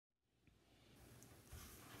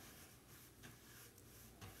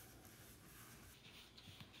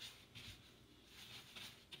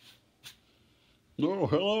Oh,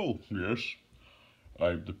 hello. Yes,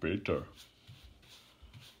 I'm the painter.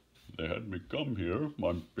 They had me come here.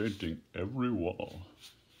 I'm painting every wall,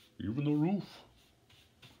 even the roof.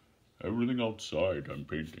 Everything outside I'm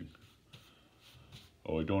painting.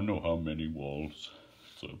 Oh, I don't know how many walls.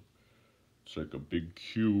 It's like a big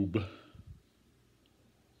cube.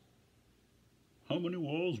 How many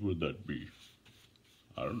walls would that be?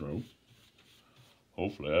 I don't know.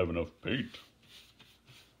 Hopefully I have enough paint.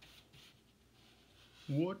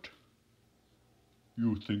 What?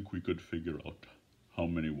 You think we could figure out how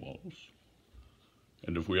many walls?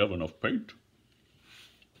 And if we have enough paint?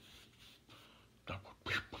 That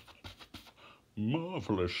would be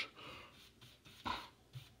marvelous.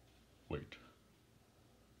 Wait.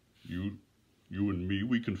 You and me,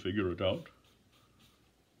 we can figure it out?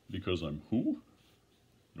 Because I'm who?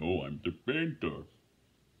 No, I'm the painter.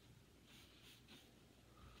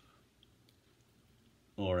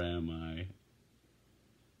 Or am I?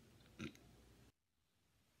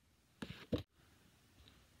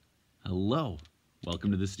 Hello,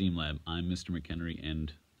 welcome to the STEAM Lab. I'm Mr. McHenry,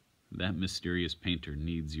 and that mysterious painter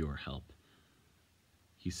needs your help.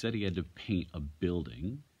 He said he had to paint a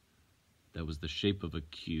building that was the shape of a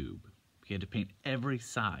cube. He had to paint every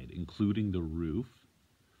side, including the roof,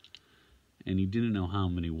 and he didn't know how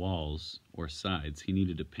many walls or sides he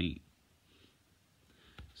needed to paint.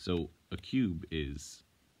 So a cube is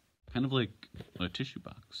kind of like a tissue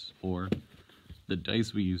box, or the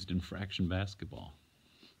dice we used in fraction basketball.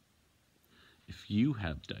 If you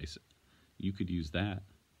have dice, you could use that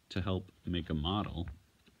to help make a model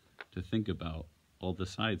to think about all the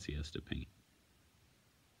sides he has to paint.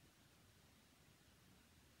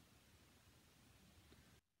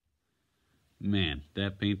 Man,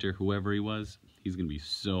 that painter, whoever he was, he's going to be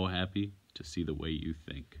so happy to see the way you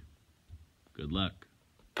think. Good luck.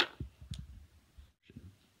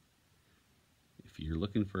 If you're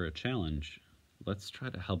looking for a challenge, let's try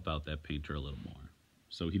to help out that painter a little more.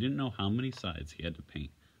 So he didn't know how many sides he had to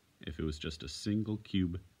paint if it was just a single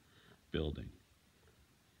cube building.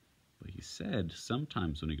 But he said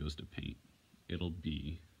sometimes when he goes to paint, it'll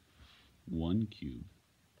be one cube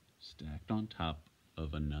stacked on top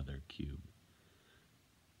of another cube.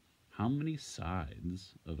 How many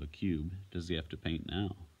sides of a cube does he have to paint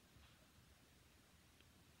now?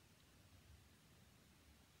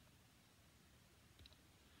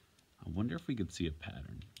 I wonder if we could see a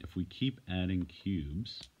pattern. If we keep adding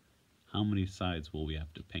cubes, how many sides will we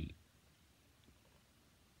have to paint?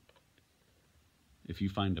 If you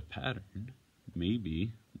find a pattern,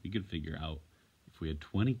 maybe we could figure out if we had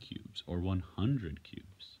 20 cubes or 100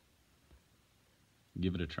 cubes.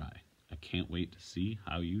 Give it a try. I can't wait to see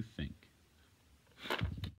how you think.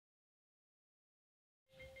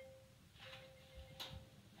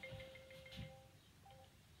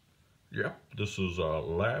 Yep, this is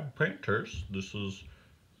Lab Painters. This is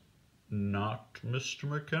not Mr.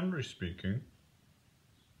 McHenry speaking.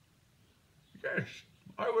 Yes,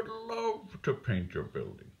 I would love to paint your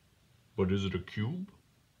building. But is it a cube?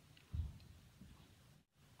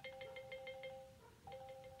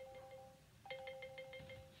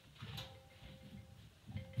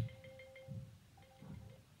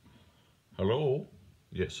 Hello?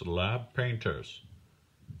 Yes, Lab Painters.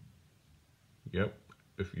 Yep,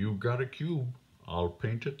 if you've got a cube, I'll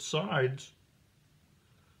paint its sides.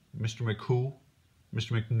 Mr. McWho?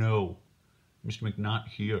 Mr. McNo? Mr. McNot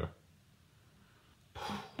here.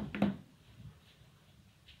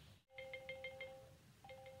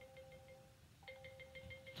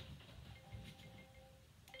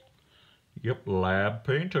 Yep, Lab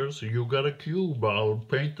Painters, you got a cube, I'll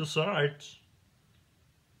paint the sides.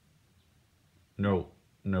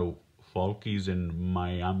 No, Falky's in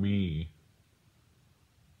Miami.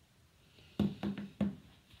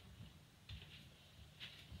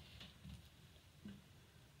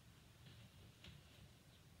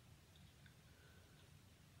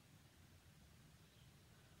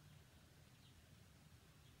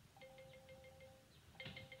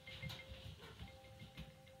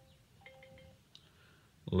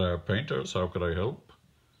 Lab Painters, how could I help?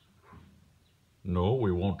 No,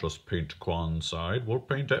 we won't just paint Kwan's side, we'll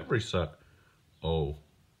paint every side. Oh,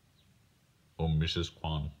 Mrs.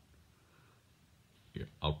 Kwan. Yeah,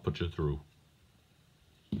 I'll put you through.